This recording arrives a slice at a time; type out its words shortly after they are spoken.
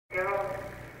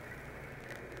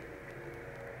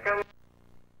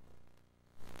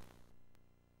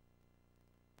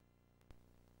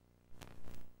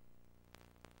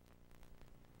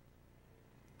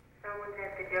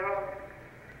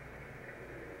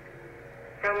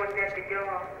Someone's at the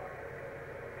door.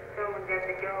 Someone's at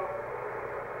the door.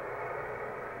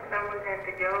 Someone's at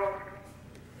the door.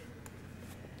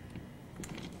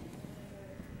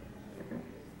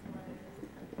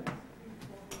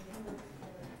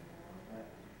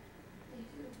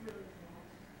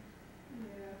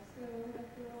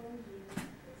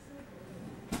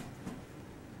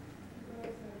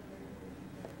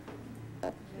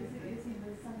 Is he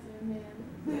the sensitive man?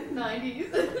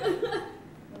 90s.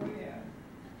 Oh yeah.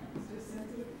 It's just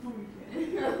sensitive homie kid.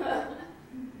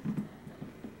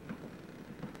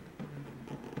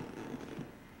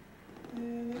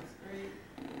 Yeah, looks great.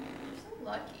 You're so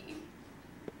lucky.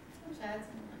 I wish I had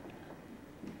someone like that.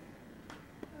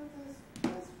 Well,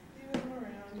 just leave him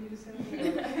around. You just have to look.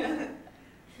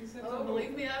 You just have Oh, to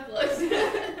believe me, I've looked.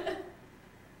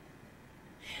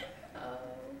 Oh.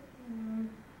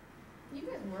 You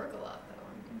guys work a lot, though.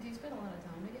 Do you spend a lot of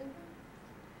time together?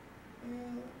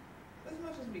 Yeah, as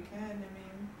much as we can. I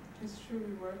mean, it's true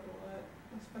we work a lot.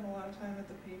 I spend a lot of time at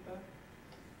the paper.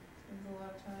 Spends a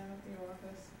lot of time at the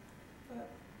office. But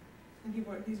and he's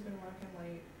been working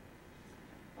late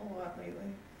a lot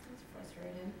lately. That's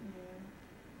frustrating. Yeah.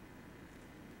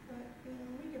 But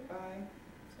we get by.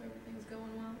 So everything's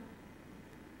going well?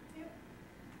 Yep.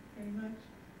 Pretty much.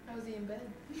 How's he in bed?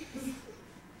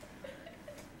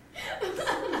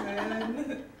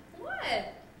 Man. What?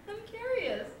 I'm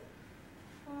curious.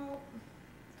 Well,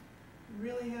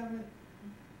 really haven't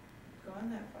gone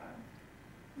that far.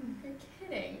 You're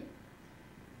kidding.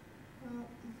 Well,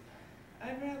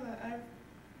 I've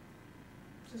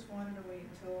just wanted to wait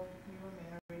until we were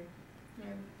married.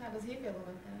 Yeah. How does he feel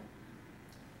about that?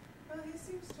 Well, he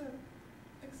seems to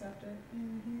accept it,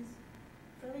 and he's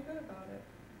very good about it.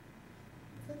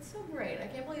 That's so great. I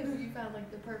can't believe you found like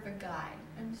the perfect guy.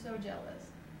 I'm so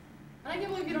jealous. And I can't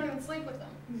believe you don't even sleep with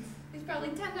him. He's probably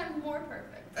 10 times more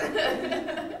perfect.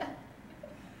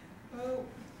 Well,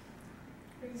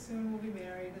 pretty soon we'll be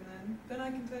married, and then I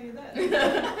can tell you that. I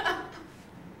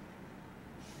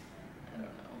don't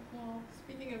know. Well,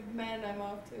 speaking of men, I'm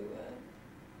off to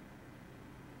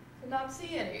not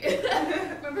see any.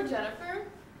 Remember Jennifer?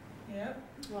 Yep.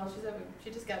 Well, she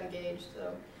just got engaged,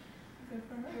 so Good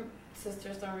for her. her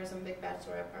sister's throwing her some big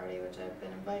bachelorette party, which I've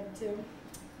been invited to.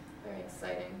 Very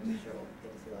exciting. I'm sure we'll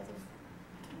get to see lots of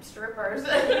strippers.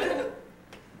 Oh,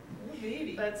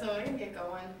 baby. But so I can get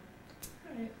going.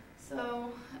 Alright.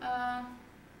 So, let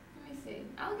me see.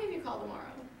 I'll give you a call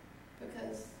tomorrow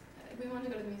because we want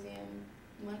to go to the museum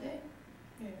Monday.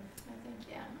 Yeah. I think,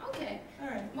 yeah. Okay.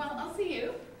 Alright. Well, I'll see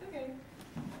you. Okay.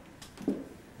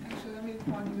 Actually, let me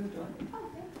walk you to the door.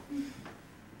 Okay.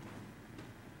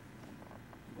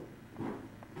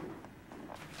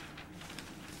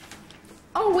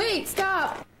 Oh, wait,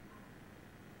 stop.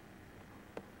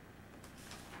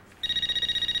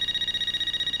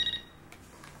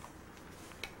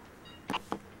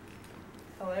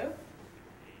 Hello?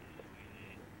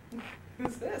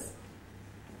 Who's this?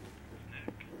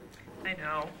 Nick. I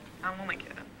know. I'm only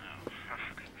kidding. Oh.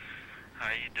 How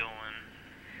you doing?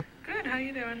 Good. How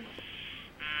you doing?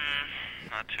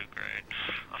 Not too great.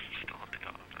 I'm still at the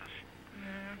office.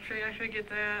 Yeah, I figured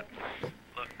that.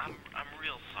 Look, I'm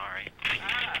real sorry.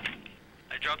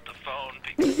 I dropped the phone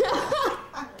because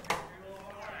I'm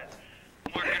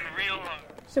working real hard.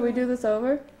 Should we do this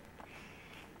over?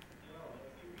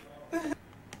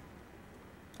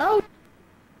 Oh!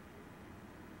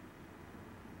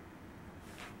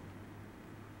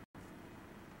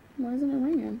 Why isn't it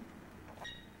ringing?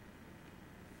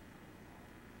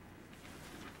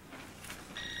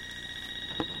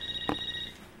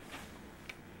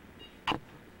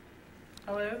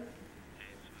 Hello?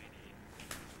 Hey, sweetie.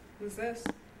 Who's this?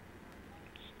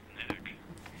 It's Nick.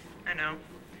 I know.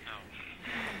 Oh.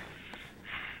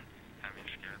 Had me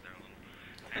scared there a little.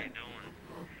 How you doing?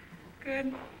 Good.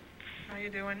 How you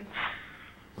doing?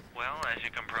 Well, as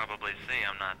you can probably see,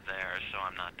 I'm not there, so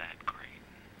I'm not that great.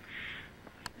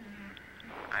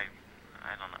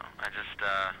 I don't know.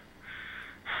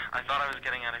 I thought I was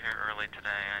getting out of here early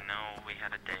today. I know we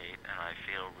had a date, and I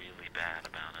feel really bad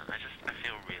about it. I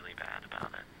feel really bad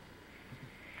about it.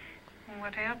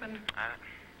 What happened?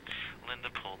 Linda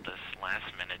pulled this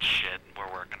last-minute shit.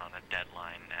 We're working on a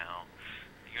deadline now.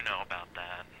 You know about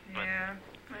that. But, Yeah,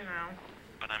 I know.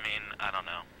 But I mean, I don't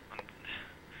know.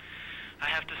 I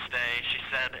have to stay. She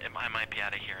said I might be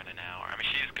out of here in an hour. I mean,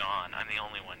 she's gone. I'm the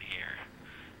only one here.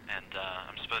 And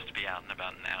I'm supposed to be out in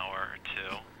about an hour or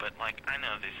two. But, like, I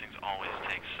know these things always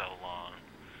take so long.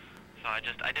 So I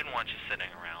didn't want you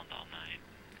sitting around all night.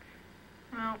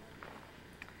 Well,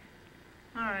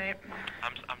 alright.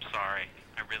 I'm sorry.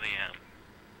 I really am.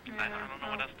 Yeah, I don't know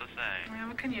what else to say. Yeah,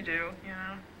 what can you do, you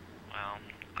know? Well,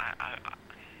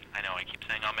 I know I keep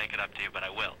saying I'll make it up to you, but I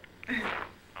will. Okay?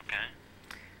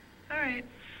 Alright.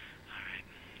 Alright.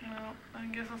 Well, I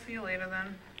guess I'll see you later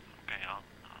then. Okay, I'll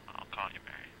call you,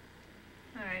 Mary.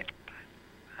 Alright.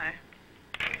 Bye.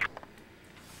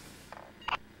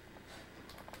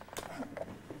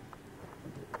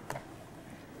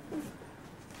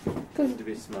 Good to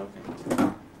be smoking.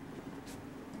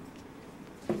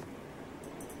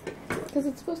 Because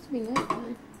it's supposed to be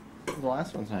nighttime. The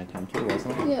last one's nighttime too,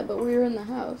 wasn't it? Yeah, but we were in the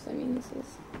house. I mean, this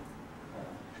is...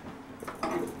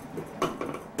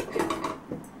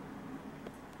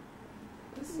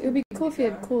 It would be cool if you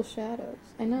had cool shadows.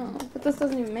 I know, but this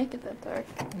doesn't even make it that dark.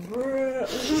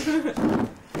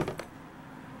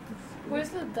 Where's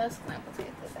the desk lamp? Let's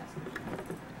get the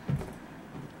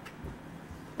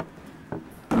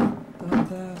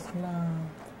desk lamp.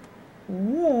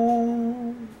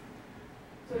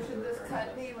 So should this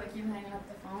cut be like you hanging up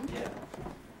the phone? Yeah.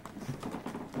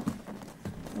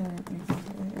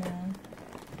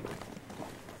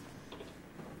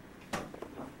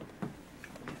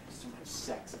 So much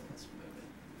sex in this movie.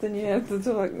 Then you have to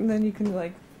talk, and then you can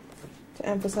like, to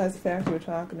emphasize the fact you were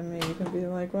talking to me, you can be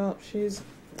like, well, she's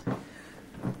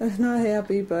not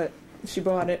happy, but she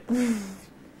bought it. Should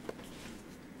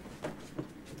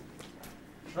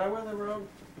I wear the robe?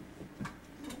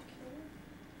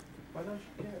 Why don't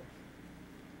you care?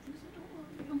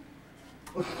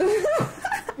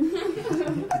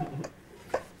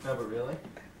 No, but really?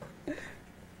 Do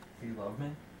you love me?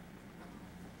 Do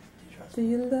you trust Do me?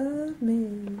 you love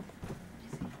me?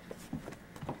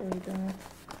 Oh, you don't.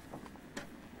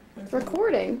 It's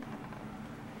recording.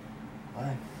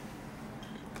 Why?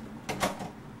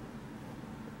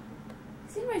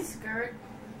 See my skirt?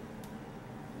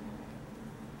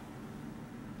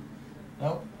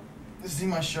 Nope. You see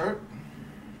my shirt?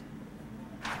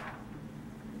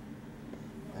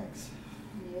 Thanks.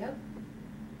 Yep.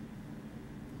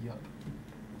 Yup.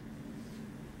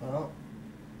 Well,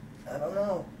 I don't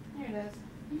know. Here it is.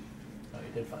 Oh,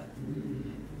 you did find it.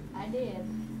 I did.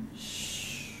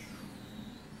 Shh.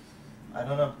 I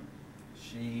don't know.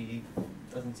 She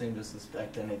doesn't seem to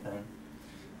suspect anything,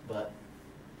 but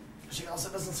she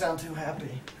also doesn't sound too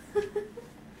happy.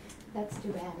 That's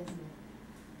too bad, isn't it?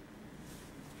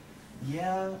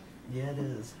 Yeah, it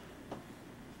is.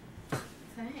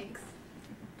 Thanks.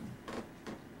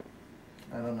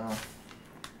 I don't know.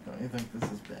 Don't you think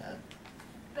this is bad?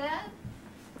 Bad?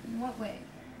 In what way?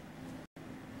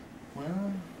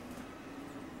 Well,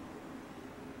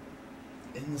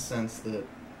 in the sense that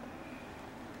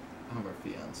I'm her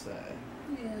fiance,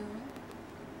 Yeah.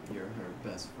 you're her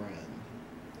best friend.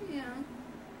 Yeah.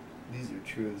 These are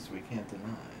truths we can't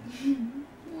deny.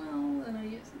 Well, then I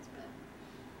guess it's bad.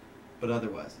 But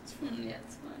otherwise, it's fine. Yeah,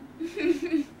 it's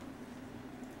fine.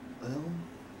 Well, I don't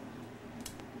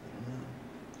know.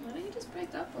 Why don't you just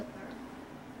break up with her?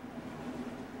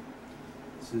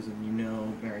 Susan, you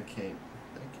know Mary Kate.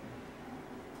 Thank you.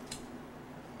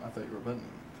 I thought you were buttoning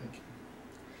me. Thank you.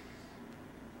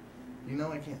 You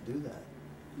know I can't do that.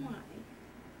 Why?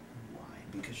 Why?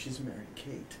 Because she's Mary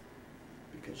Kate.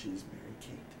 Because she's Mary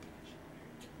Kate. Because she's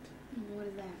Mary Kate. What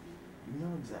does that mean? You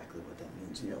know exactly what that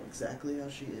means. You know exactly how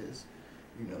she is.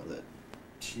 You know that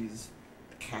she's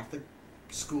a Catholic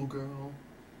schoolgirl.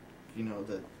 You know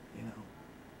that,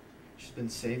 she's been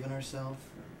saving herself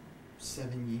for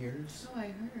 7 years. Oh,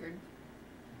 I heard.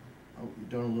 Oh, you're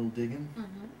doing a little digging?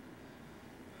 Uh-huh.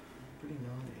 Pretty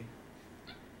naughty.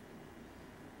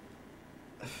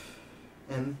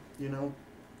 And,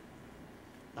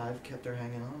 I've kept her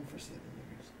hanging on for 7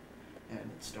 years. And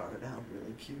it started out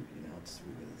really cute, we were this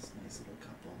nice little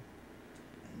couple.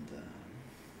 And,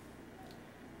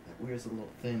 that wears a little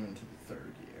thin into the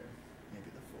 3rd year, maybe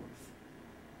the 4th.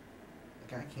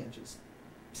 Like, I can't just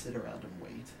sit around and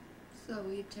wait. So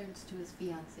he turns to his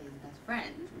fiance's best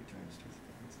friend. So he turns to his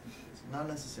fiance. Not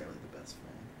necessarily the best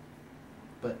friend.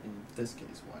 But in this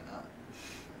case, why not?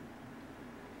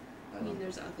 I mean,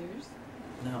 there's others.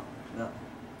 No.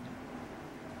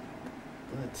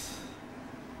 But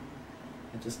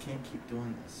I just can't keep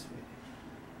doing this, sweetie.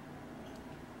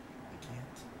 I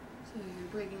can't. So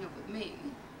you're breaking up with me.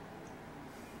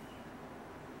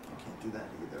 I can't do that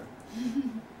either.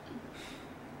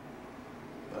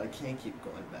 But I can't keep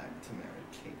going back to Mary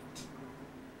Kate.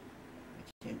 I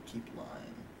can't keep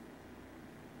lying.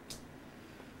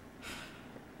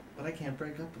 But I can't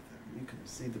break up with her. You can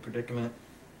see the predicament.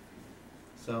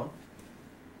 So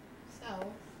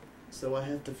I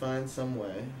have to find some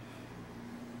way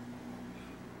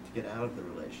to get out of the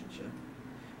relationship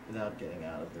without getting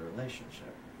out of the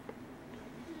relationship.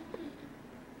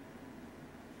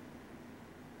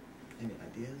 Any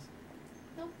ideas?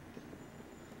 Nope.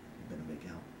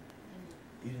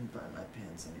 You didn't find my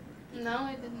pants anywhere, did you? No,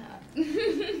 I did not.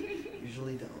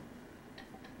 Usually don't.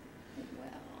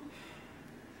 Well,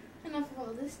 enough of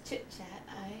all this chit chat.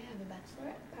 I have a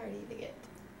bachelorette party to get.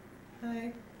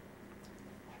 Hi.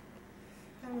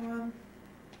 Hi, Mom.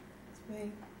 It's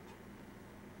me.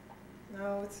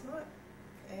 No, it's not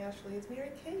Ashley. It's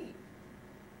Mary Kate.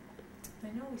 I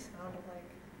know we sound alike.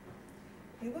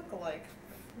 We look alike.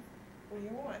 What do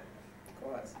you want? Of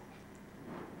course.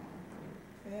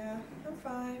 Yeah, I'm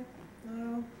fine.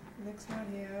 No, Nick's not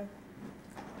here.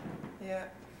 Yeah,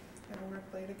 gotta work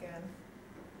late again.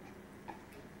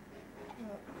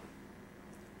 Well,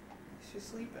 she's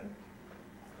sleeping.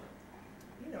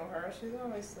 You know her, she's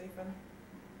always sleeping.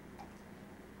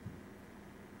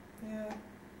 Yeah.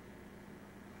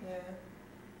 Yeah.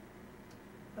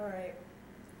 Alright.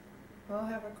 Well, I'll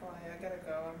have her call you. I gotta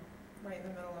go. I'm right in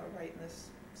the middle of writing this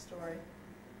story.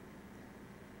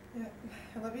 Yeah,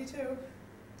 I love you too.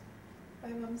 Bye,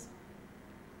 Mums.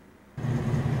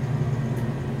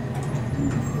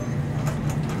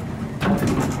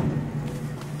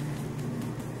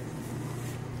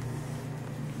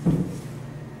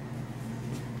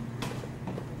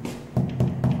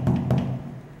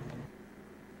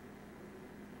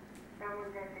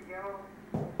 Someone's at the door.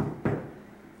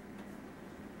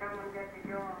 Someone's at the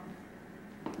door.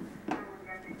 Someone's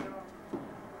at the door.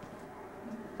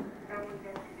 Someone's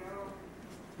at the door.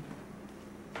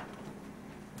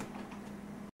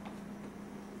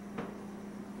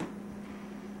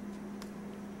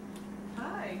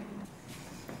 Hi.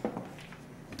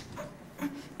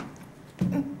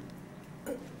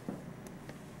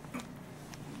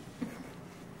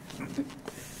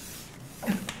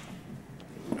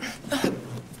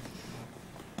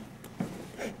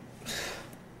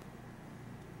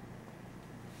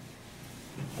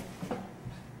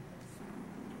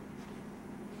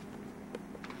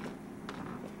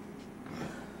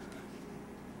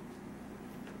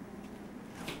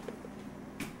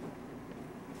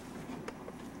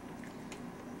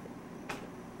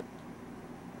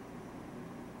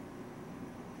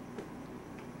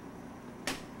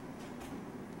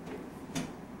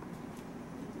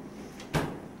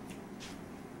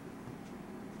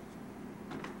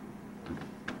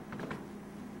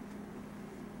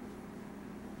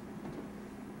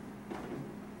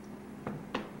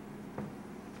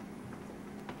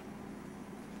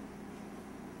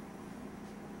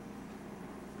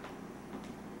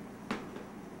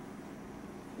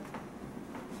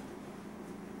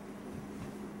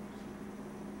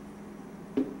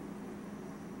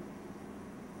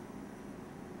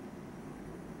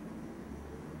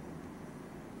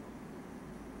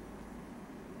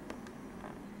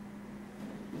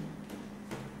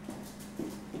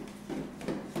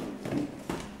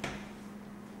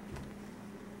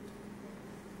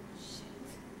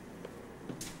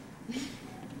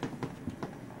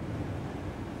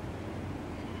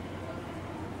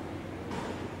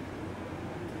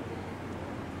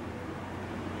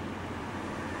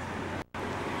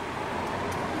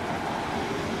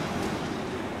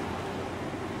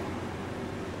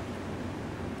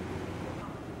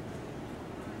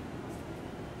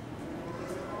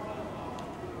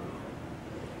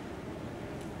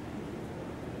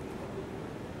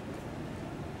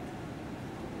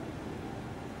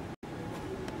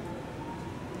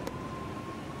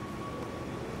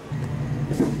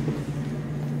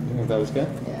 You think that was good?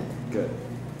 Yeah. Good.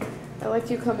 I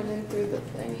liked you coming in through the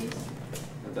thingies.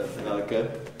 Did that look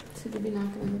good? Should you be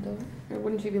knocking on the door? Or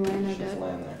wouldn't you be laying there She's dead?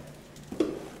 laying there.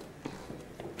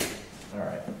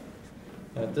 Alright.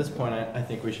 At this point, I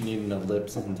think we should need an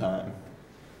ellipse in time.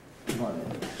 Come on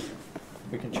in.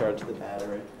 We can charge the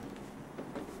battery.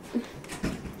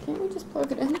 Can't we just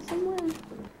plug it in somewhere? No,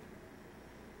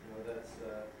 that's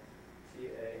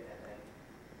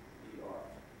T-A-N-N-E-R.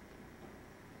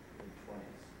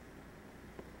 Mid-20s.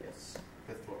 Yes.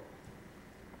 5th floor.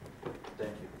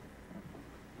 Thank you.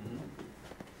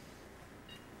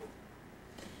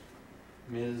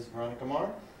 Ms. Veronica Marr?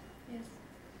 Yes.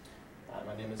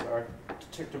 My name is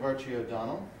Detective Archie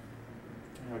O'Donnell.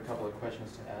 I have a couple of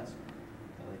questions to ask.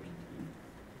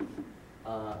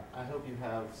 I hope you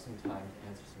have some time to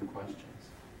answer some questions.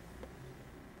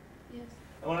 Yes.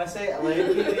 And when I say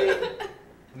LAPD,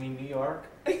 I mean New York.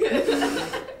 Yes,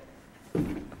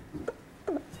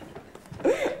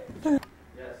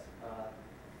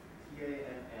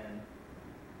 T-A-N-N-N-E-R.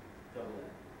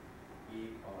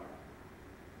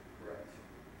 Correct.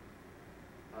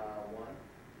 One.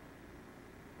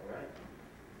 All right.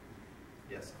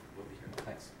 Yes, we'll be here.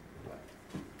 Thanks. Bye.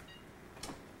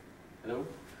 Hello,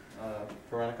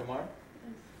 Veronica Marr.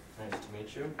 Yes. Nice to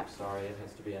meet you. Sorry it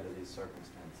has to be under these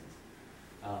circumstances.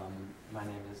 My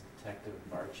name is Detective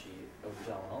Archie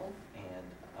O'Donnell, and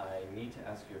I need to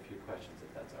ask you a few questions,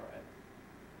 if that's all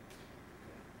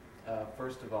right.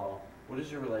 First of all, what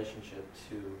is your relationship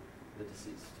to the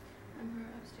deceased? I'm her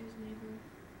upstairs neighbor.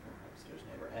 Her upstairs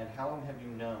neighbor. And how long have you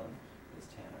known Ms.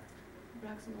 Tanner?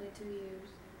 Approximately 2 years.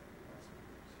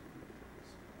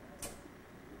 Okay.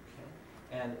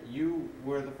 And you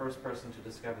were the first person to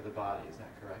discover the body, is that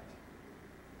correct?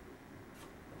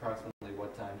 Approximately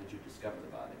what time did you discover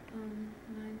the body?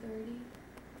 9:30.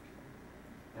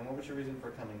 And what was your reason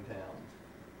for coming down?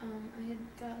 I had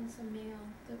gotten some mail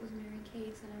that was Mary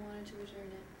Kate's and I wanted to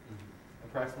return it.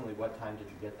 Approximately what time did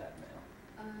you get that mail?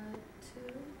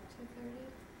 2:30.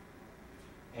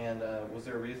 And was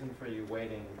there a reason for you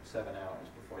waiting 7 hours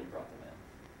before you brought the mail?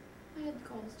 I had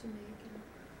calls to make.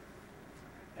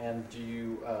 And do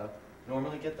you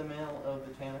normally get the mail of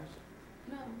the Tanners?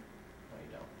 No. No,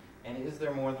 you don't. And is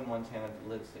there more than one Tanner that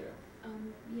lives here?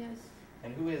 Yes.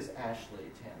 And who is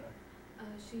Ashley Tanner?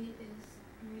 She is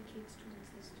Mary Kate's twin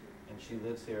sister. And she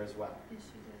lives here as well. Yes,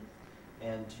 she does.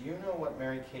 And do you know what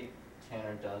Mary Kate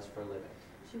Tanner does for a living?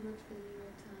 She works for the New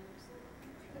York Times.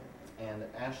 Okay. And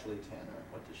Ashley Tanner,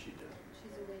 what does she do?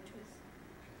 She's a waitress.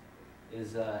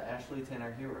 Is Ashley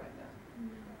Tanner here right now?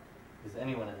 No. Is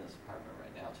anyone in this apartment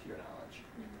right now, to your knowledge?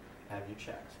 No. Have you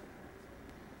checked?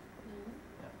 No.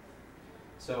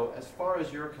 So, as far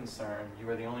as you're concerned, you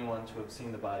are the only one to have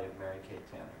seen the body of Mary Kate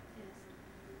Tanner. Yes.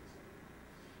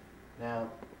 Now,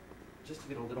 just to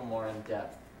get a little more in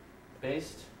depth,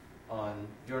 based on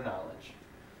your knowledge,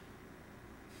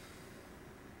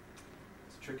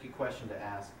 it's a tricky question to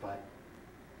ask, but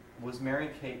was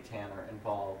Mary Kate Tanner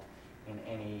involved in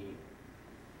any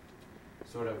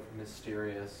sort of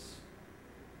mysterious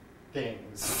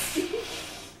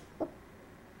things?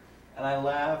 And I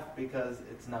laugh because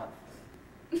it's not funny.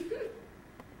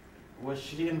 Was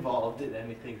she involved in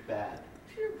anything bad?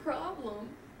 What's your problem?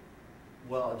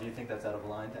 Well, do you think that's out of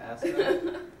line to ask that?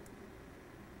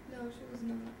 No, she was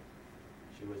not.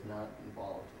 She was not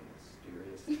involved in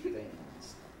mysterious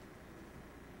things.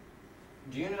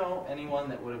 Do you know anyone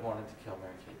that would have wanted to kill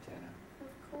Mary Kate Tanner?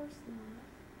 Of course not.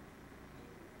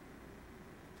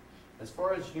 As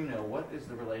far as you know, what is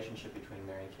the relationship between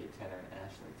Mary Kate Tanner and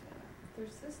Ashley Tanner? They're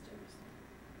sisters.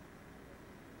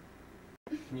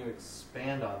 Can you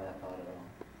expand on that thought at all?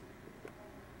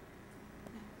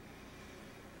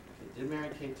 Okay. Did Mary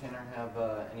Kate Tanner have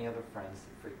any other friends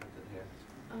that frequented here?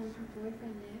 Her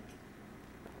boyfriend Nick.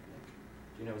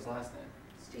 Do you know his last name?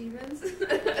 Stevens.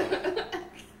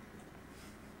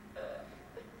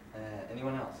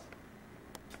 Anyone else?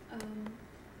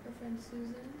 Her friend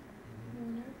Susan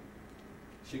Warner.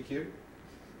 She cute?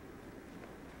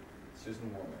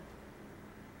 Susan Warner.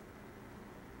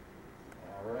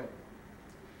 All right.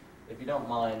 If you don't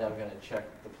mind, I'm going to check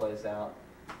the place out.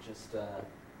 Just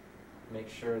make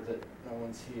sure that no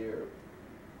one's here.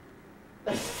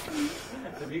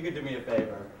 If you could do me a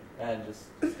favor and just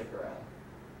stick around.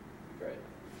 Great.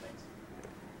 Thanks.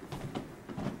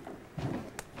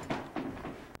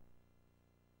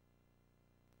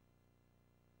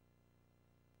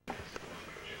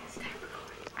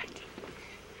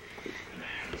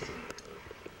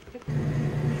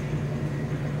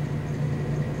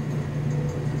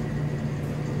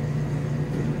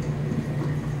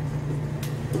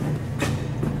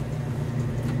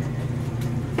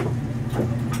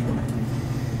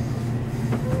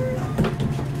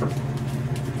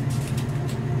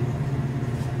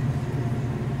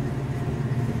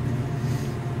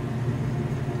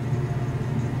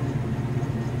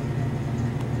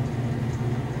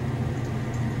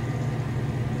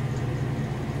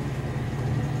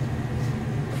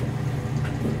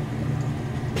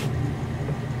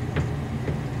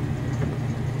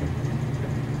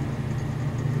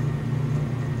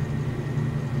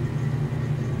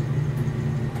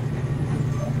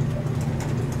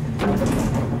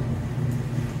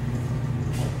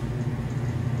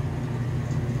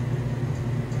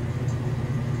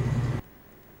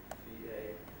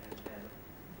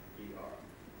 V-A-N-N-E-R.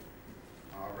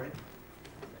 All right.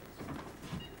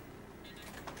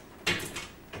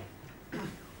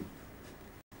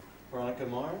 Veronica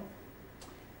Marr,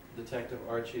 Detective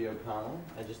Archie O'Connell.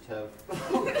 I just have.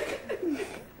 Okay.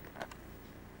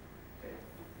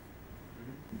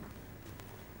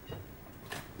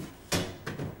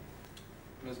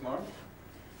 Ms. Marr,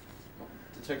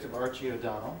 Detective Archie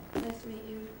O'Donnell. Nice to meet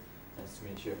you. Nice to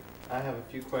meet you. I have a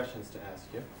few questions to ask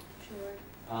you.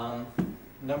 Sure.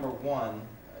 Number one,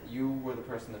 you were the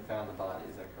person that found the body,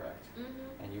 is that correct?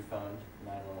 Mm-hmm. And you phoned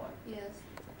 911. Yes.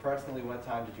 Approximately what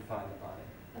time did you find the body?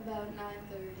 About 9:30.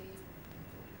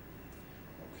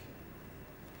 Okay.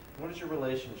 What is your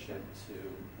relationship to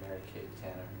Mary Kate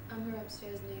Tanner? I'm her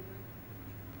upstairs neighbor.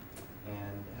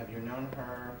 And have you known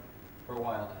her for a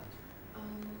while now?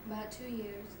 About 2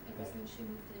 years, ever Okay. since she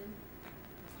moved in.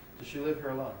 Does she live here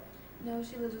alone? No,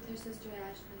 she lives with her sister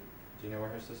Ashley. Do you know where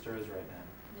her sister is right now?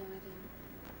 No, I didn't.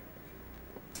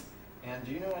 And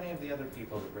do you know any of the other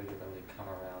people that regularly come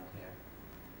around here?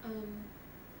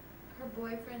 Her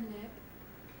boyfriend Nick,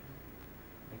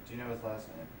 Like, do you know his last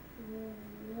name?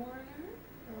 Warner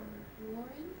or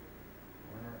Warren.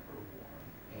 Warner or Warren?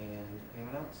 And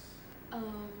anyone else?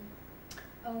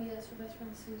 Oh yes, her best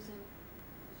friend Susan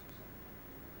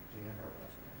Do you know her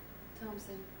last name?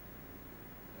 Thompson.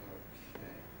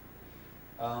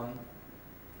 Okay.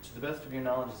 To the best of your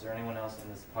knowledge, is there anyone else in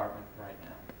this apartment right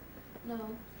now?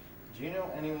 No, Do you know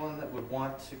anyone that would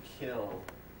want to kill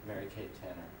Mary Kate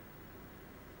Tanner?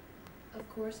 of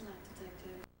course not,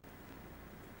 detective.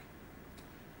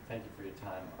 Thank you for your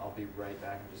time. I'll be right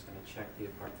back. I'm just going to check the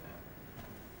apartment.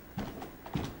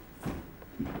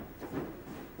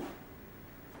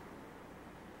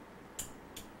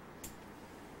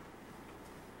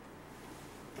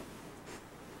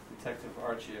 Detective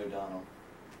Archie O'Donnell,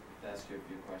 to ask you a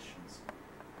few questions.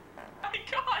 Oh my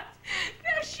God!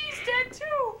 Now she's dead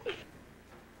too!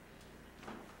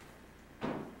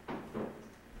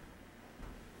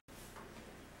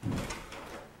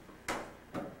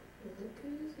 Look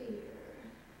who's here.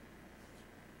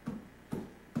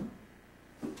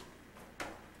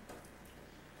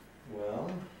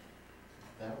 Well,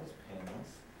 that was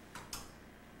painless.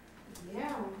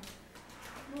 Yeah.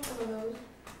 One of those.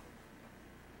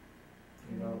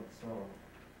 You know, so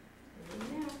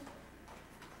Yeah.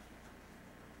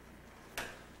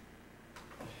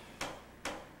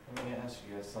 let me ask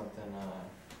you guys something.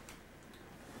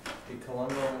 Did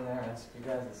Columbo in there ask you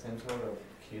guys the same sort of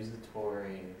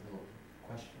accusatory little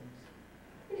questions?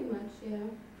 Pretty much, yeah.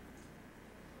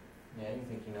 Yeah, you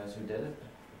think he knows who did it?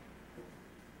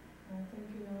 I think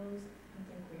he knows, I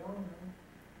think we all know.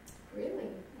 Really,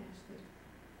 Ashley?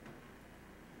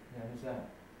 Yeah, who's that?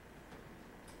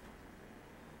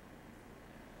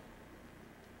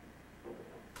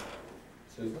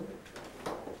 Susan?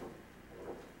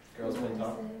 Girls been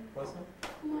talking? What's that?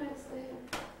 Who might I say?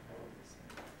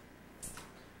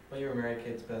 Well, you were Mary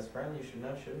Kate's best friend. You should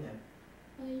know, shouldn't you?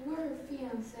 Well, you were her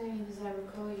fiancé, and as I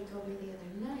recall, you told me the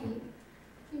other night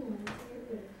you wanted to get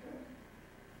rid of her.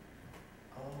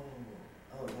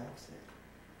 Oh, that's it.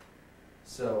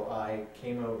 So I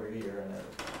came over here in a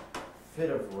fit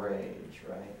of rage,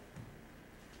 right?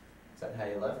 Is that how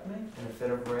you left me? In a fit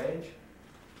of rage?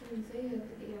 I didn't say you had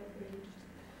to be outraged.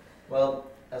 Well,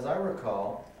 as I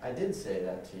recall, I did say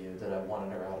that to you, that I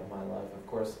wanted her out of my life. Of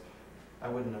course, I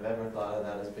wouldn't have ever thought of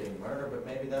that as being murder, but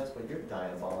maybe that's what your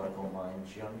diabolical mind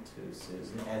jumped to,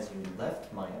 Susan, as you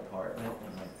left my apartment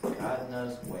and went God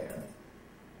knows where.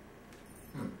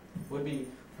 Would be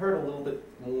hurt a little bit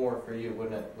more for you,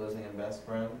 wouldn't it, losing a best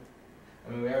friend?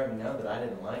 I mean, we already know that I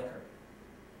didn't like her.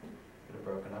 Could have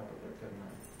broken up with her, couldn't I?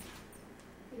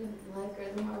 You didn't like her,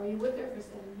 then why were you with her for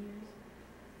 7 years?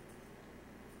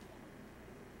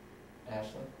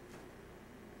 Ashley?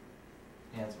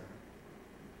 Answer her.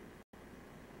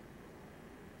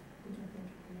 Did you think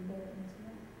you could better answer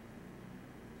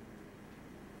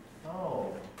that?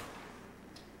 Oh.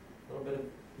 A little bit of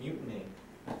mutiny.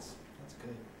 That's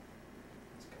good.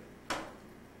 That's good.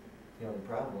 The only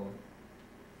problem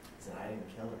is that I didn't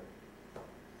kill her.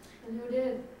 And who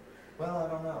did? Well, I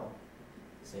don't know.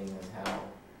 Seeing as how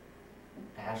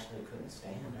Ashley couldn't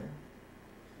stand her,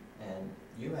 and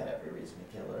you had every reason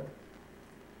to kill her.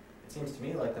 It seems to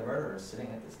me like the murderer is sitting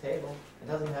at this table and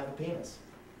doesn't have a penis.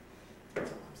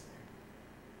 That's all I'm saying.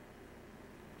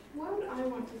 Why would I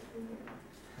want to kill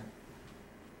her?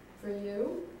 For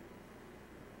you?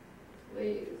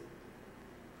 Please.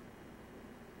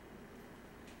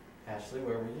 Ashley,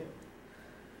 where were you?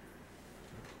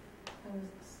 I was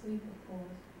asleep, of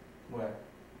course. Where?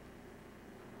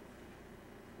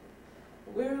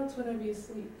 Where else would I be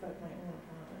asleep but my own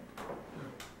apartment?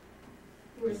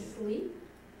 You were asleep?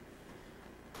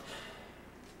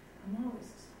 I'm always.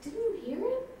 Didn't you hear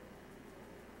it?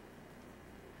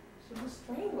 She was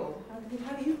strangled.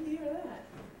 How do you hear that?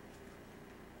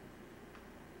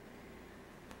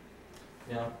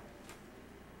 Yeah.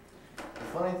 The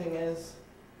funny thing is,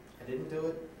 I didn't do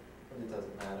it, but it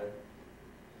doesn't matter.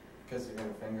 Because you're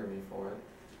gonna finger me for it.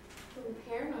 A little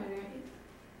paranoid, aren't you?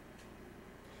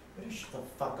 Better shut the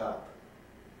fuck up.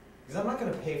 Because I'm not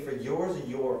gonna pay for yours or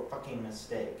your fucking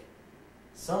mistake.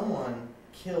 Someone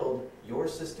killed your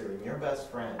sister and your best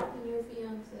friend. And your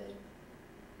fiancé.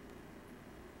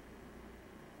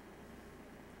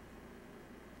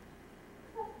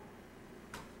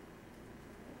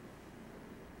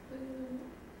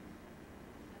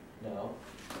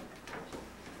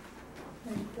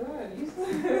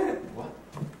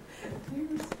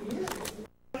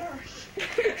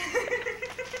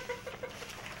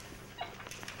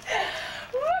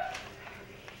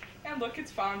 look,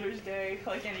 it's Founders Day,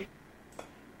 like any.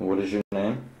 What is your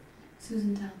name?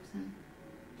 Susan Thompson.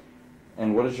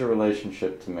 And what is your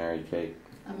relationship to Mary Kate?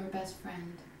 I'm her best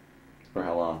friend. For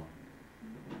how long?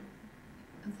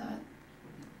 I thought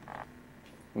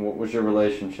And what was your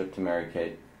relationship to Mary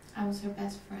Kate? I was her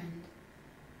best friend.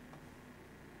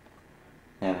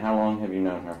 And how long have you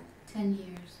known her? 10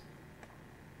 years.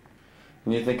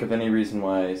 Can you think of any reason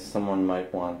why someone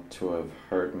might want to have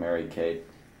hurt Mary Kate?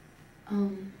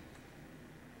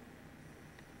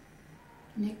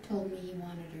 Nick told me he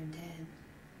wanted her dead,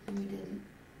 and we didn't.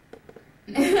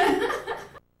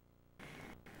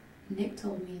 Nick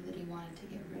told me that he wanted to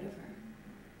get rid of her.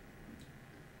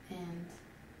 And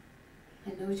I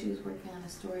know she was working on a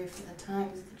story for the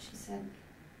Times that she said.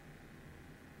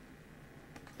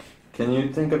 Can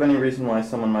you think of any reason why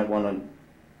someone might want to...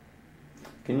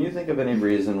 Can you think of any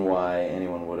reason why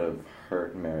anyone would have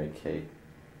hurt Mary Kate?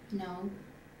 No.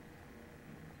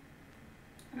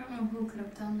 I don't know who could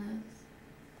have done this.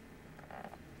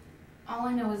 All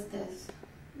I know is this.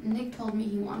 Nick told me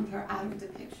he wanted her out of the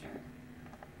picture.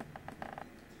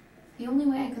 The only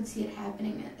way I could see it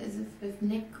happening is if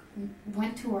Nick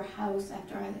went to her house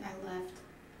after I left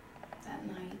that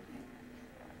night.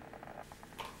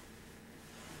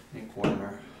 Nick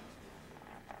Warner.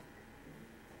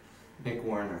 Nick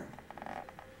Warner.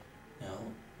 No, I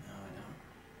don't.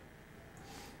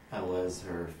 I was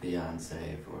her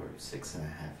fiancé for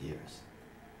 6.5 years.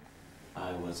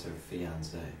 I was her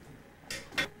fiancé.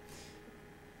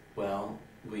 Well,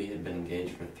 we had been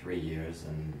engaged for 3 years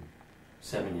and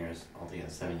 7 years, altogether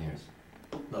 7 years.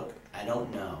 Look, I don't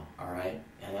know, alright?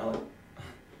 I know it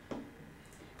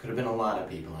could have been a lot of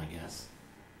people, I guess.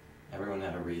 Everyone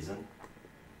had a reason.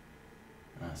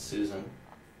 Susan,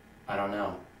 I don't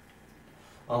know.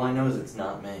 All I know is it's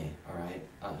not me, alright?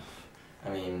 I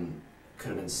mean, could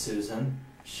have been Susan.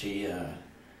 She,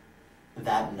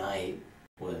 that night,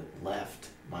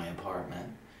 left my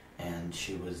apartment, and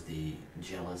she was the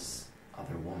jealous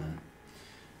other woman.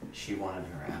 She wanted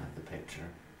her out of the picture.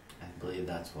 I believe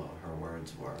that's what her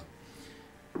words were.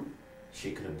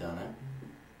 She could have done it.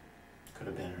 Could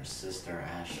have been her sister,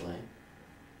 Ashley.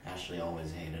 Ashley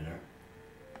always hated her.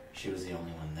 She was the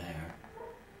only one there.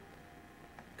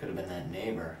 Could have been that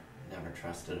neighbor. Never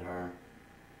trusted her.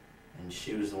 And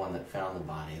she was the one that found the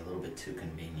body, a little bit too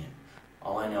convenient.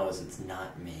 All I know is it's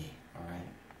not me,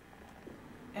 alright?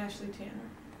 Ashley Tanner.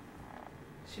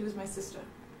 She was my sister.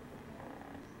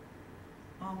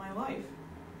 All my life.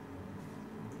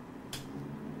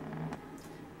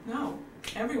 No,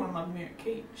 everyone loved Mary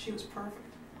Kate. She was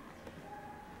perfect.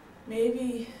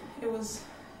 Maybe it was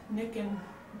Nick and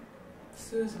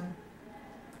Susan.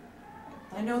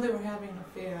 I know they were having an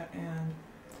affair, and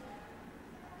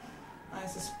I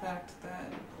suspect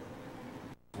that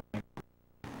I'm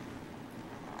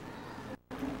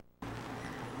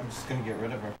just gonna get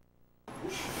rid of her. I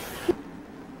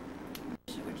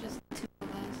wish it were just the two of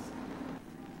us.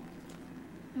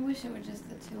 I wish it were just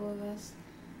the two of us.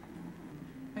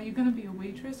 Are you gonna be a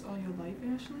waitress all your life,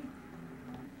 Ashley?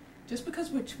 Just because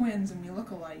we're twins and we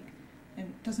look alike,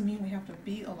 and doesn't mean we have to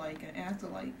be alike and act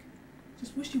alike.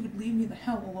 Just wish you would leave me the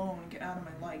hell alone and get out of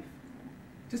my life.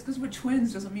 Just because we're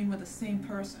twins doesn't mean we're the same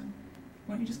person.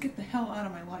 Why don't you just get the hell out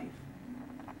of my life?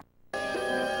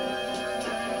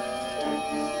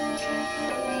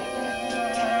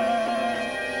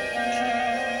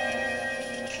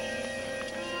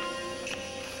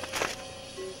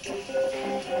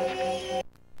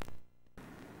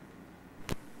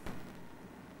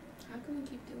 How can we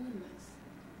keep doing this?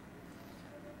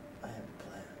 I have a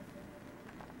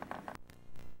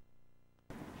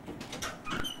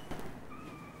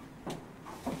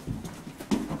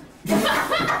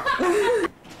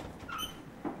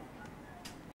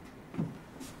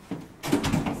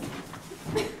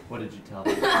What did you tell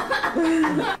them?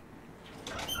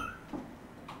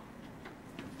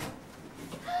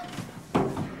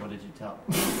 What did you tell them?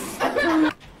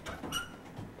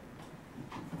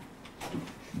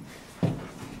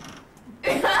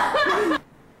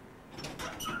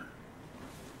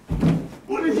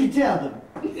 What did you tell them?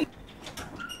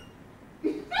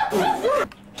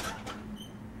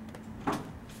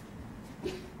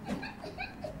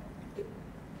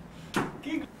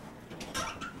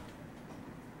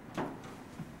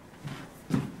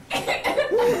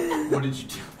 What did you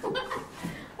do?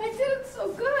 I did it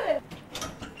so good!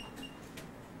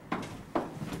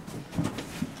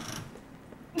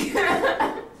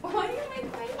 Why do you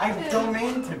make faces? I don't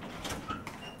mean to.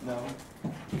 No.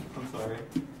 I'm sorry.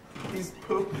 He's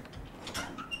poop.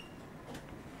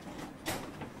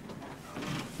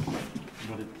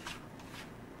 What did...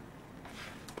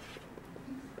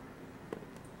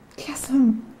 Yes.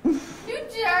 awesome. You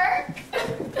jerk!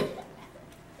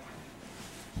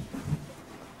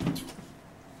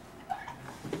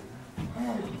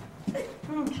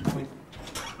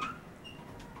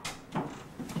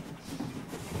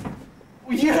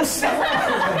 Yes!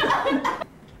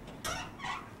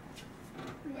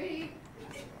 Wait.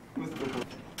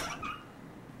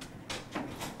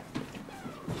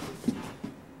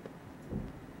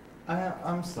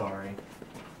 I'm sorry.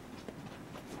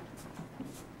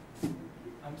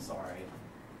 I'm sorry.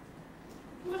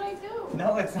 What'd I do?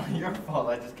 No, it's not your fault.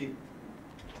 I just keep.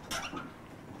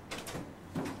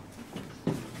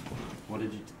 What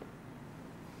did you?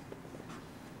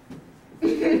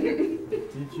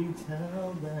 Did you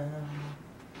tell them?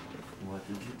 What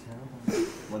did you tell them?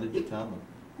 What did you tell them?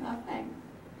 Nothing.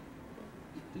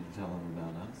 Did you tell them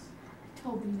about us? I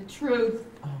told them the truth.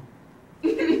 Oh.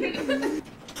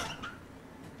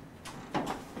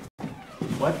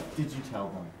 What did you tell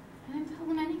them? I didn't tell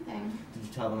them anything. Did you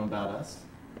tell them about us?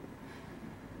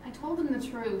 I told them the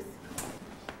truth.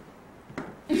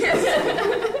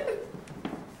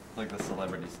 Like the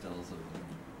celebrity stills of them.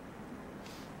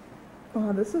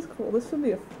 Oh, this is cool. This would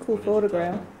be a cool What did you tell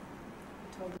photograph. them?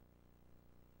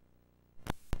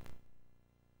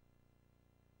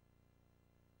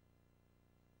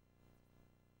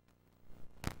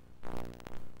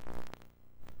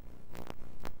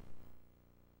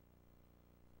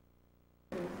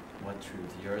 What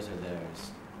truth, yours or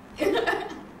theirs?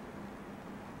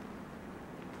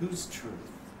 Whose truth?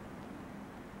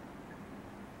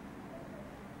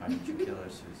 Why did you kill her,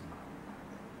 Susan?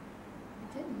 I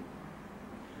didn't.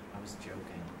 I was joking.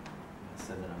 I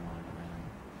said that I wanted to ruin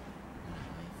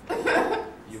my life.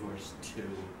 Yours too.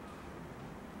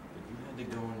 But you had to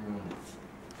go and ruin it.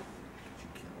 Did you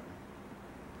kill her?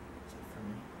 Is that for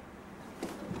me?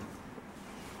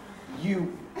 You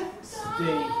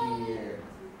stay here.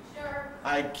 Sure.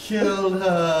 I killed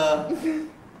her.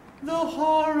 The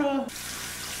horror.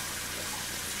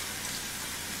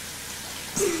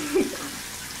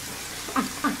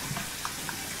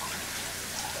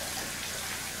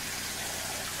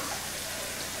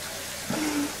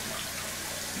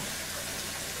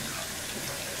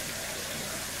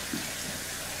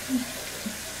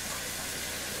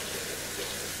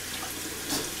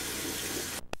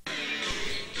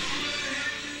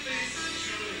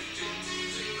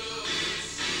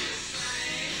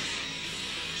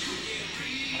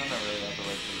 I don't know really what the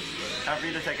rest of this is. Time for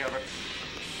you to take over.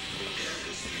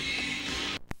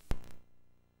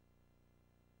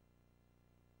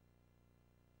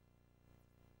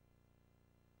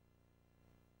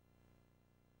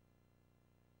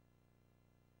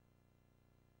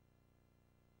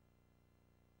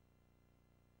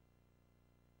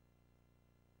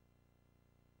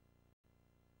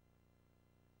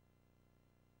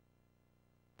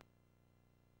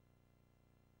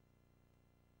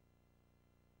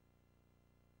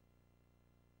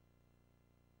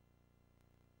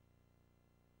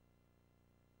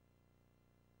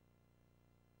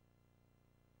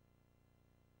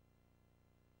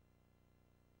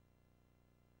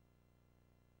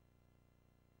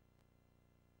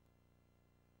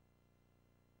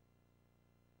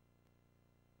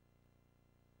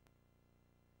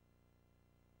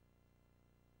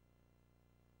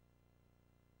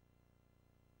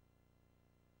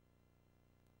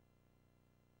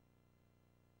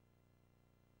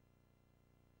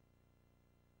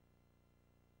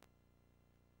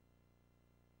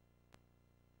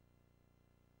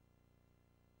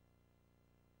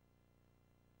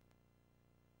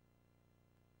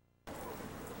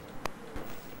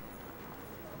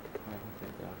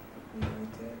 Yeah, I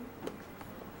did.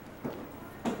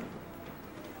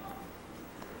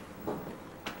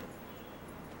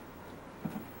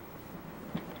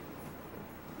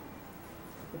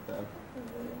 Put that.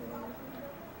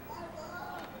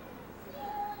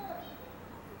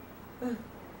 Oh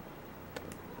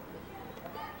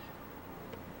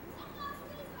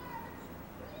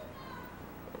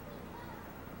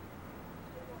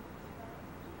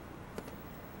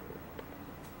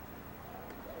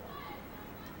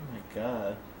my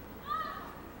god.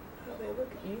 Oh, they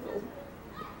look evil.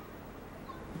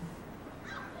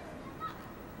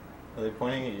 Are they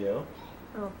pointing at you?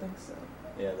 I don't think so.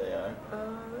 Yeah, they are.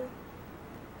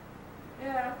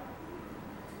 Yeah.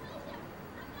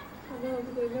 I know,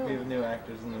 but they We don't. have new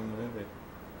actors in the movie.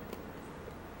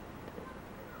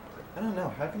 I don't know.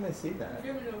 How can they see that?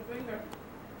 Give me no finger.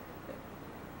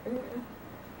 Yeah.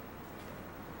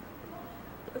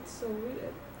 That's so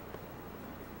weird.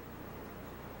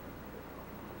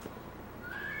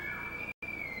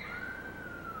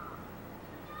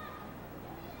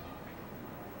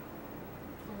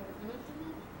 Oh,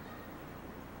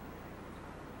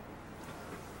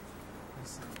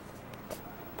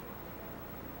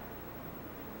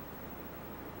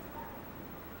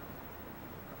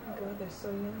 so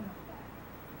young.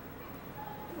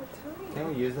 Oh, tiny. Can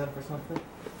we use that for something?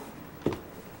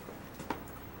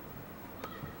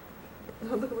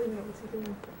 Oh, look, wait a minute, what's he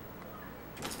doing?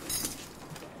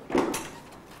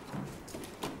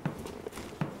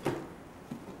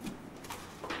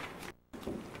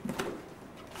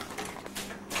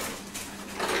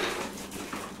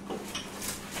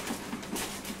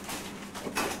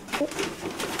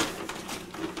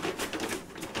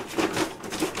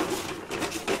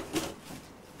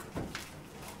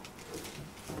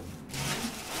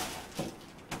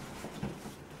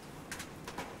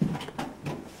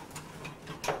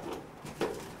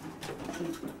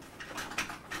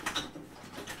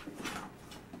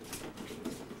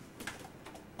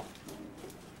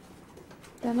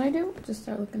 Then I do? Just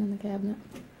start looking in the cabinet.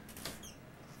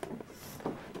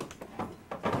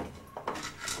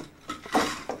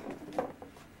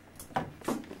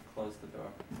 Close the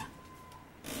door.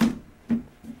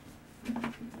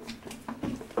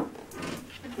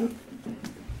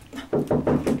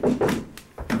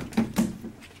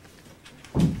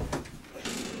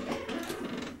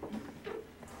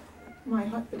 My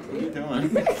hot What are you potato.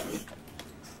 doing?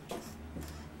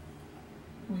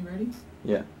 We ready?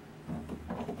 Yeah.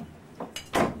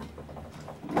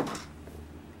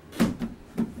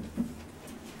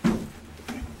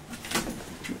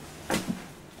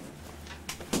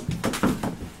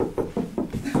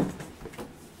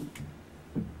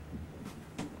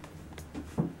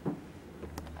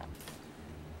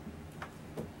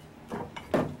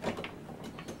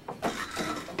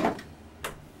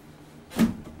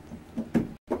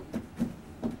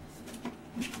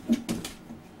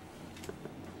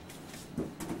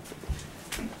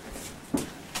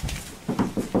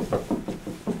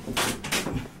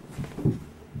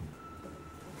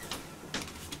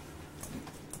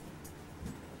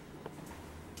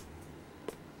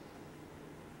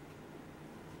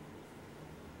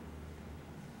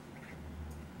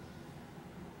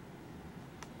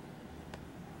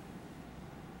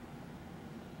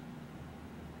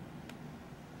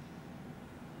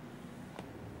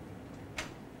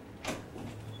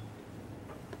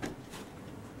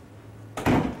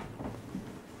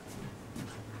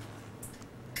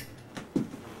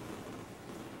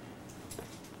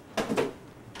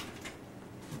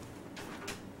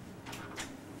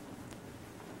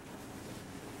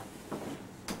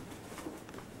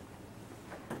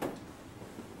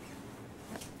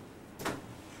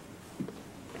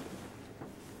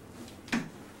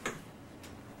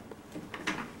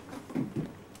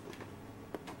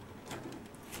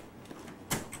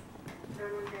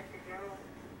 Someone's at the door.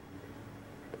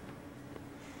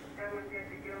 Someone's at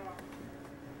the door.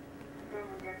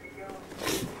 Someone's at the door.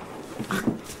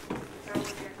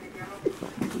 Someone's at the door.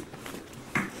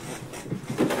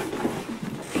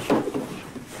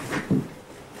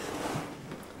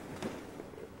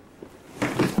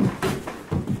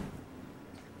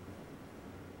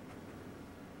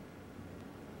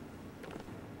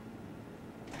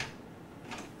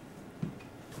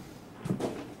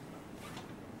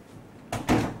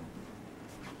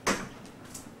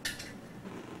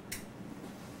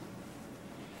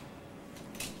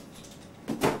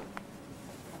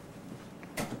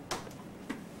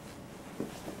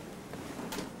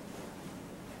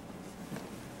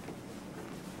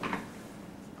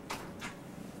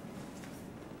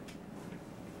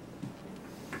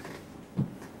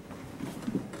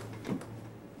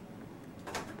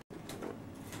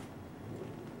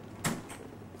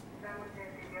 Someone's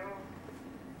at the door.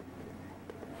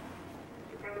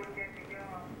 Someone's at the door. Someone's at the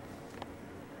door.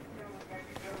 Someone's at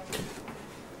the door.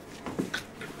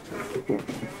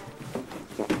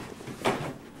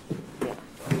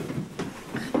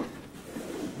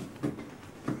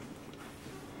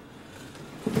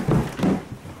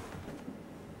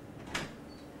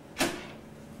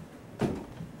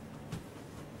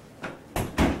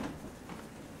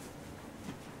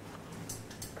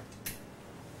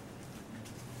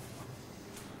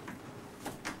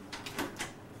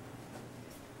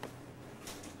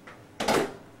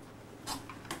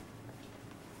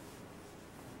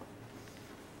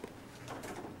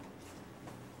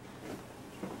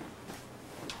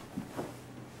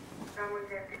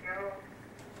 Someone's at the door.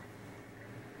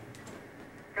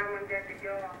 Someone's at the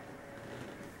door.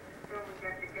 Someone's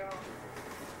at the door.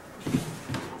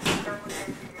 Someone's at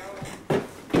the door.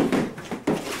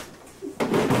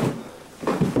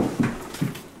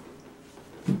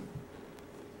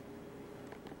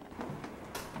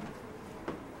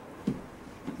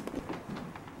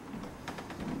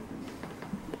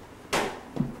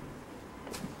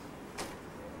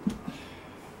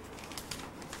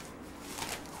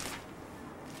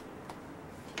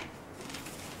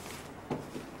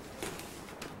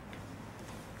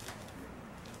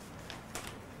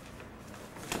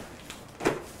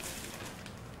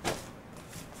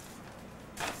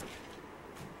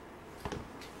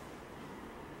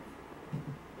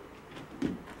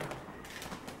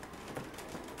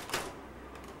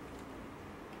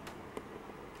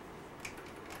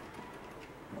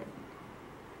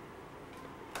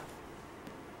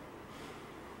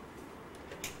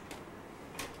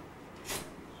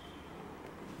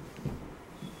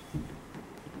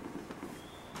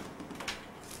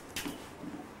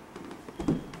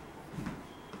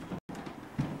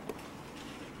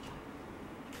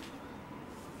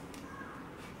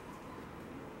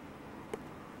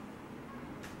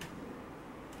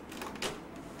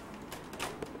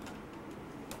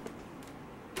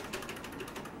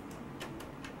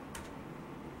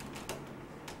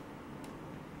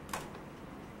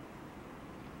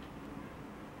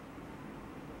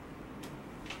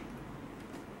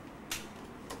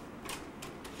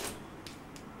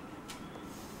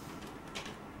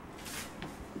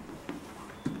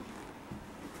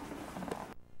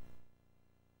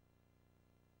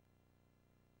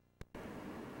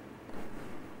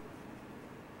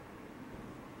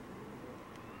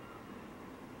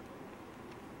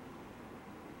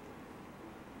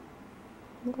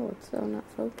 Oh, it's so not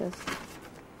focused.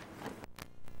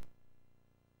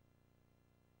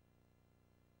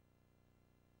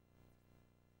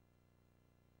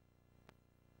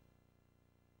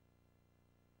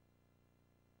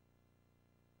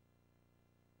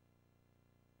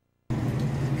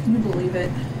 Can you believe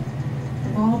it?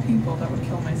 Of all people that would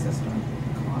kill my sister,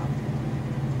 caught.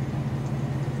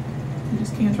 You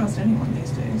just can't trust anyone these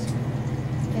days.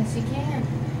 Yes, you can.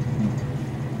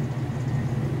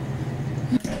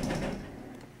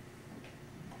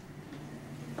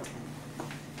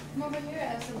 Come over here, I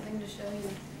have something to show you.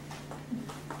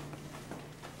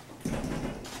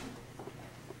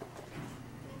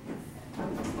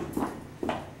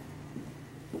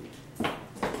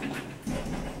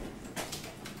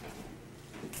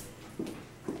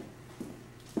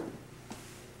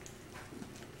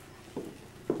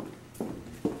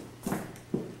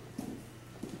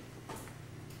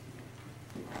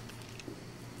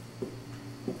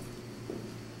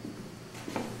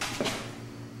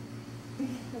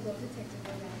 Hello, Detective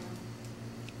O'Donnell.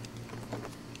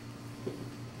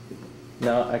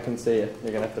 No, I can see you.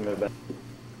 You're gonna have to move back.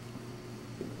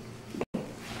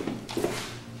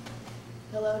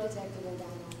 Hello, Detective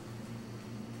O'Donnell.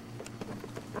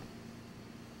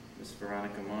 Miss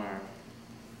Veronica Marr.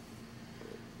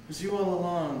 It was you all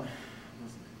along,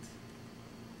 wasn't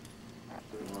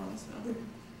it? Go on, so.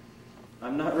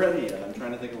 I'm not ready yet. I'm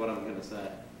trying to think of what I'm going to say.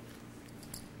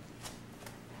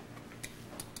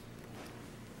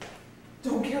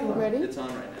 Don't kill her. Ready? It's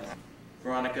on right now.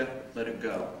 Veronica, let it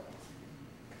go.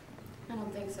 I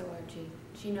don't think so, Archie.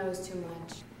 She knows too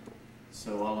much.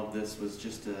 So all of this was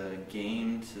just a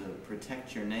game to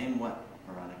protect your name? What,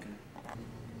 Veronica?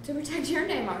 To protect your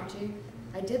name, Archie.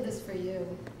 I did this for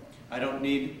you. I don't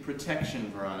need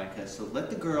protection, Veronica, so let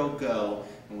the girl go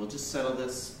and we'll just settle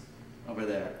this over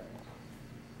there.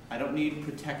 I don't need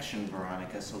protection,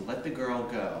 Veronica, so let the girl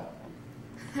go.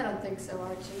 I don't think so,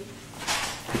 Archie.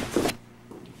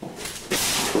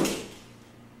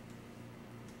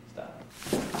 Stop.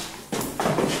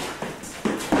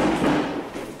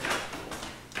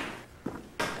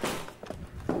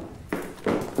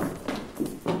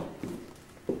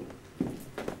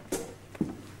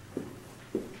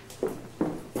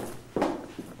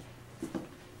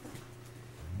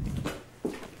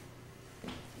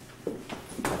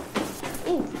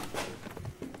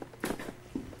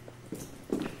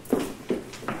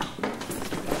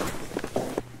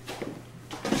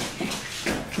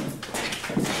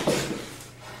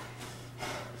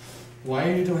 Why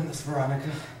are you doing this, Veronica?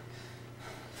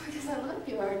 Because I love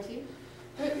you, Archie.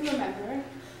 Remember?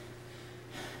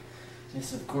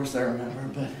 Yes, of course I remember,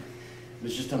 but it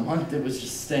was just a month. It was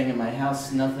just staying in my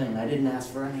house, nothing. I didn't ask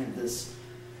for any of this.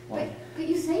 Why? But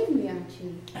you saved me,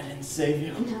 Archie. I didn't save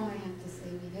you. Now I have to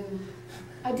save you.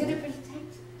 I did it to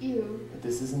protect you. But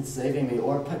this isn't saving me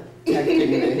or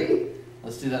protecting me.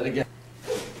 Let's do that again.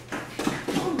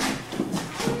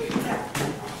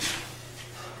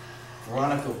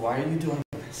 Veronica, why are you doing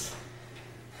this?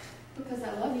 Because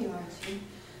I love you, Archie.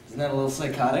 Isn't that a little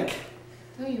psychotic?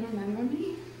 Don't you remember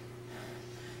me?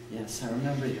 Yes, I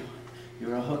remember you. You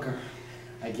were a hooker.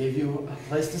 I gave you a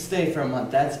place to stay for a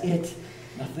month. That's it.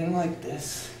 Nothing like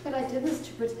this. But I did this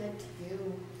to protect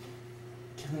you.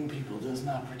 Killing people does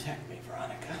not protect me,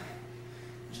 Veronica.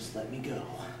 Just let me go.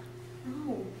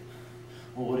 No.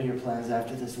 Well, what are your plans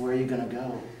after this? Where are you gonna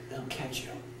go? They'll catch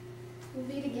you. We'll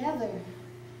be together.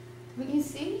 Don't you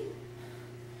see?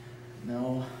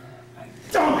 No, I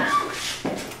don't!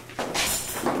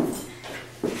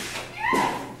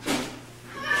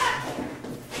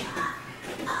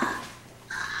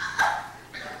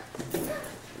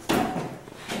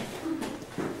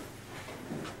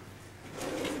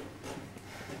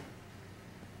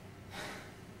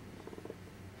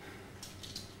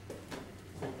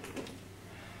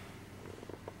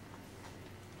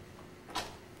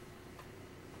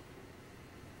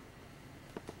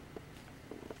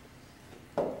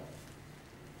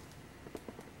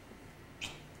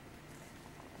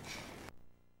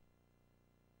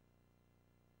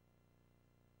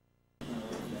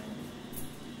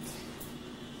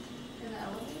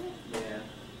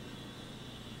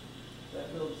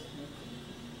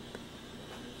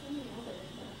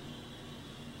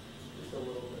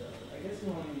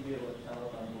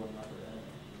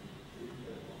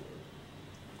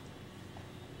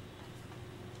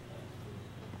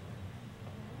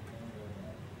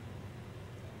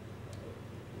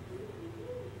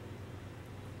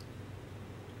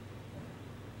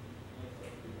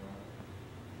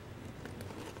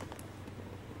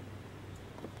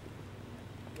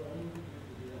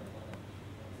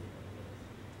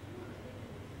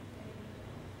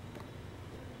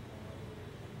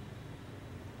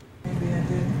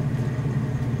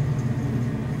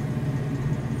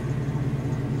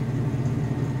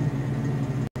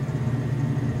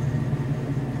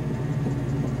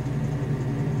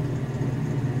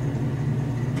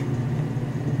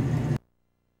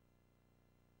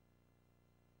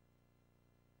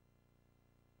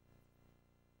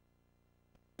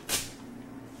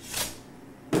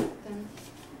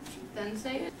 then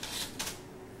say it?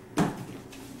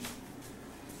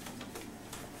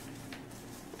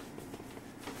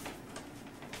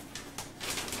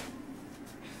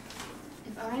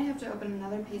 If I have to open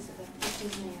another piece of that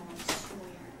bitch's mail, I swear.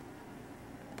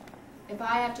 If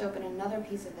I have to open another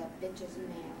piece of that bitch's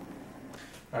mail.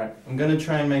 Alright, I'm gonna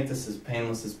try and make this as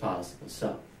painless as possible.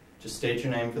 So, just state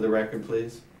your name for the record,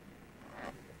 please.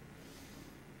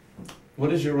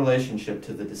 What is your relationship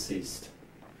to the deceased?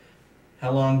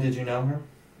 How long did you know her?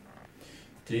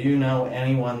 Do you know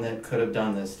anyone that could have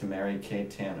done this to Mary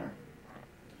Kate Tanner?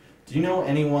 Do you know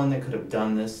anyone that could have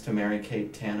done this to Mary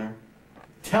Kate Tanner?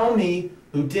 Tell me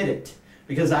who did it,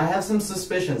 because I have some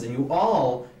suspicions, and you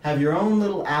all have your own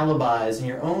little alibis and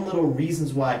your own little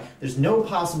reasons why there's no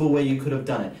possible way you could have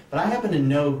done it. But I happen to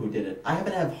know who did it. I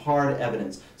happen to have hard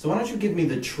evidence. So why don't you give me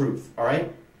the truth, all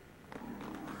right?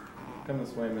 Come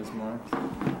this way, Ms. Moore.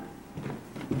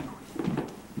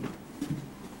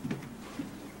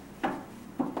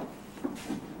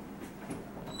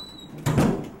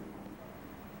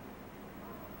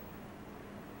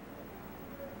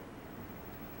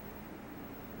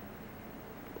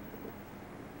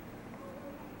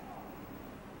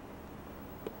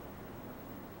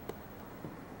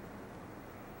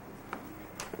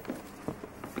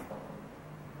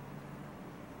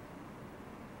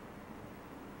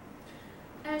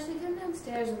 Ashley, come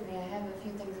downstairs with me. I have a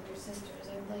few things at your sister's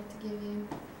I'd like to give you.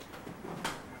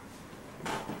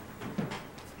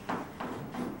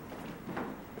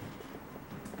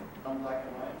 I'm black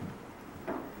and white.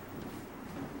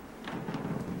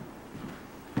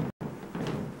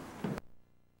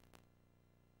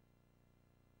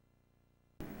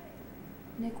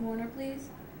 Nick Warner, please.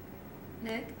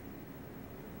 Nick?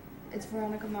 It's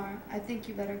Veronica Marr. I think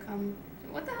you better come.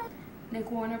 What the hell? Nick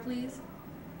Warner, please.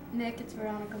 Nick, it's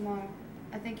Veronica Marr.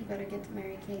 I think you better get to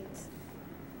Mary Kate's.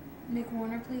 Nick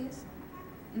Warner, please.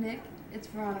 Nick, it's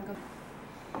Veronica.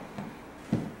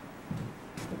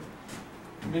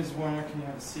 Ms. Warner, can you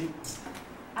have a seat?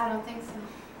 I don't think so.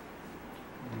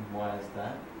 Why is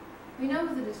that? We know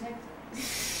who the detective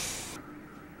is.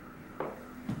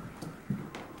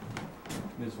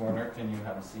 Ms. Warner, can you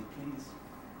have a seat, please?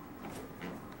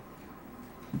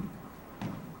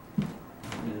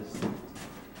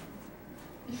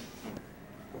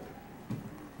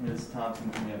 Ms. Thompson,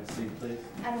 can you have a seat, please?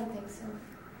 I don't think so.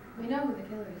 We know who the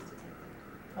killer is,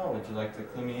 detective. Oh, would you like to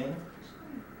clue me in?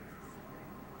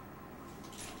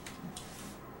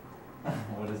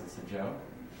 What is this, a joke?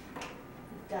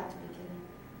 You've got to be kidding.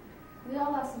 We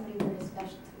all lost somebody very special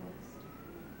to us.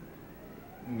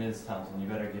 Ms. Thompson, you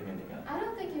better give me the gun. I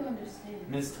don't think you understand.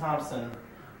 Ms. Thompson,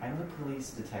 I'm the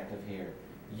police detective here.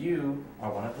 You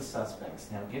are one of the suspects.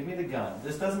 Now give me the gun.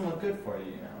 This doesn't look good for you,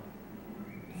 you know.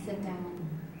 Sit down.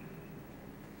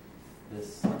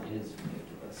 This is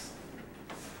ridiculous.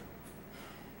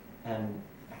 And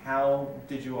how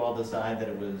did you all decide that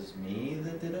it was me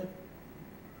that did it?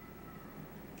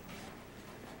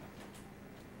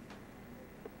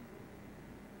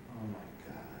 Oh my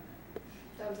God.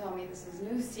 Don't tell me this is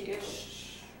news to you.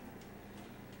 Shh.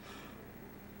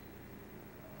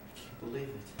 I can't believe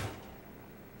it.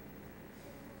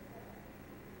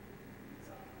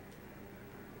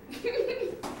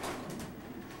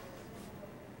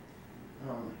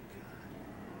 Oh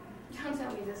my God. Don't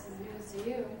tell me this is news to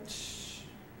you. Shh.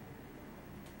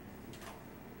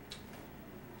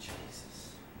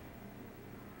 Jesus.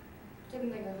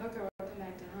 Didn't think a hooker would come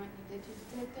back to haunt you, did you,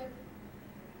 detective?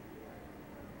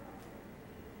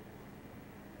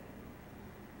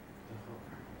 The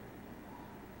hooker.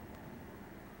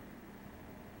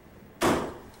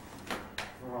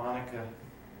 Veronica.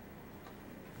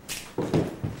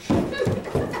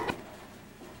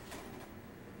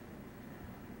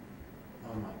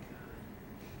 Oh my God.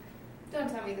 Don't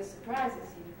tell me this surprises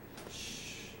you.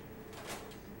 Shh.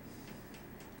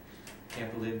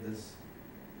 Can't believe this.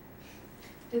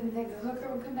 Didn't think a hooker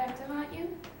would come back to haunt you?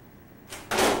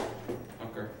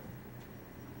 Hooker.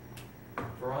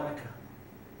 Veronica.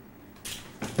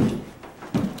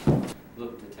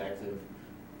 Look, detective,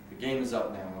 the game is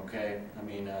up now, okay? I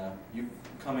mean, you've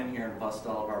come in here and bust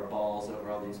all of our balls over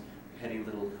all these petty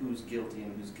little who's guilty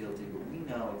and who's guilty, but we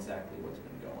know exactly what's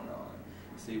been going on.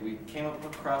 See, we came up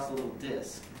across a little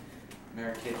disc.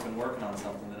 Mary Kate's been working on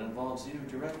something that involves you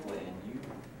directly, and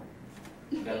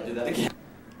you gotta do that again.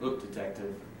 Look,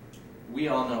 detective, we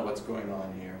all know what's going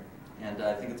on here, and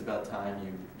I think it's about time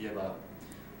you give up.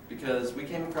 Because we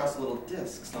came across a little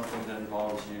disc, something that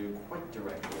involves you quite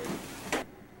directly.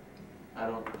 I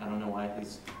don't know why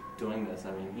he's doing this.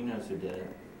 I mean, he knows who did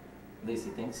it. At least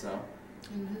he thinks so.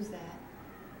 And who's that?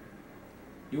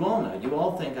 You all know. You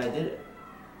all think I did it.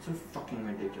 So fucking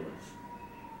ridiculous.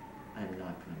 I'm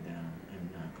not going down. I'm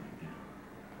not going down.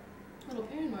 A little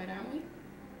paranoid, aren't we?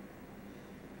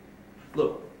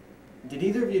 Look, did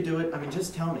either of you do it? I mean,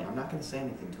 just tell me. I'm not going to say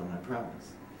anything to him, I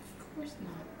promise. Of course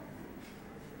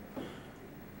not.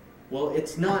 Well,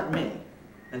 it's not me.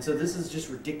 And so this is just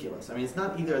ridiculous. I mean, it's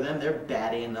not either of them. They're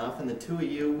batty enough. And the two of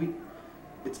you,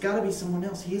 it's got to be someone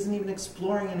else. He isn't even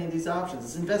exploring any of these options.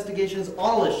 This investigation is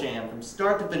all a sham from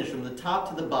start to finish, from the top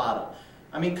to the bottom.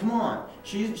 I mean, come on.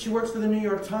 She works for the New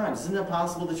York Times. Isn't it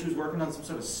possible that she was working on some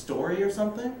sort of story or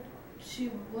something? She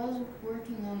was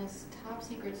working on this top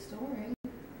secret story.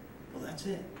 Well, that's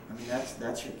it. I mean,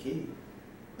 that's your key.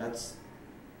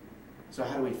 So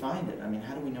how do we find it? I mean,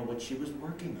 how do we know what she was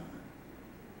working on?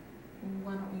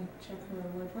 Why don't we check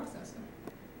her word processor?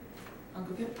 I'll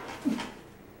go get it.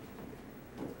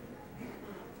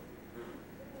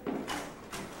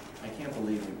 I can't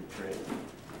believe you betrayed me.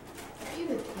 Are you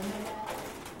the king?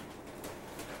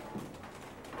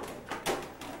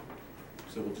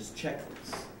 So we'll just check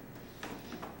this.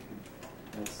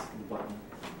 That's the button.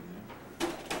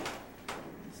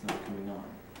 It's not coming on.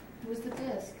 Where's the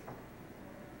disc?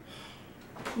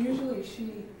 Usually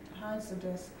she hides the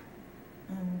disc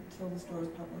until the story is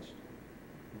published.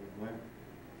 Where?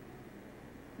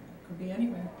 It could be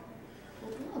anywhere.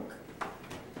 Well, look.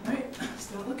 Alright,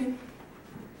 start looking.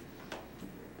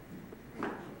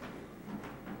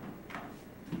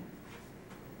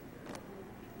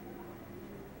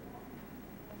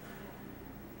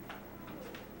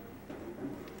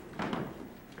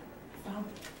 Found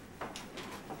it.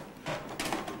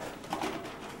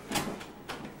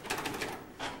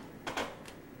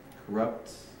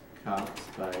 Corrupt Cops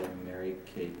by Mary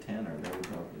Kate Tanner. That would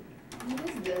probably be. What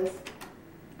is this?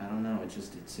 I don't know.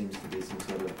 It seems to be some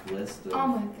sort of list of Oh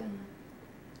my god.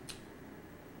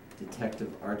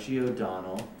 Detective Archie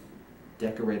O'Donnell,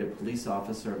 decorated police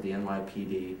officer of the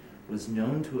NYPD, was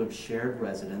known to have shared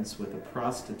residence with a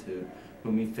prostitute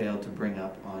whom he failed to bring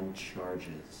up on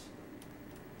charges.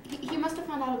 He must have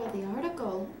found out about the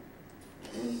article.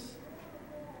 Son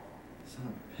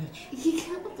of a bitch. He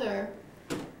killed her.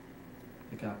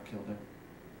 The cop killed her.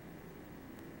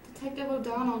 Detective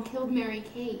O'Donnell killed Mary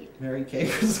Kate. Mary Kate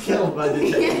was killed by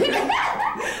Detective.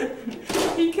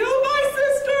 He killed my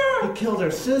sister! He killed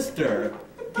her sister.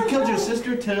 He killed your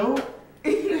sister too?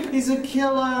 He's a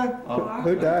killer. Oh,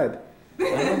 Who died? I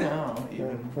don't know.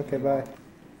 Even. Okay, bye.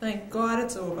 Thank God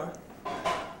it's over.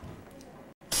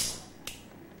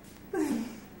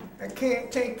 I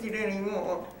can't take it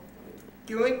anymore.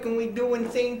 Do you reckon we doing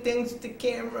same things to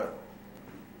camera?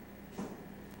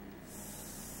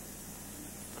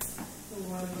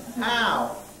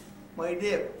 Ow! My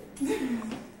lip.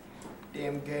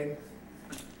 Damn good.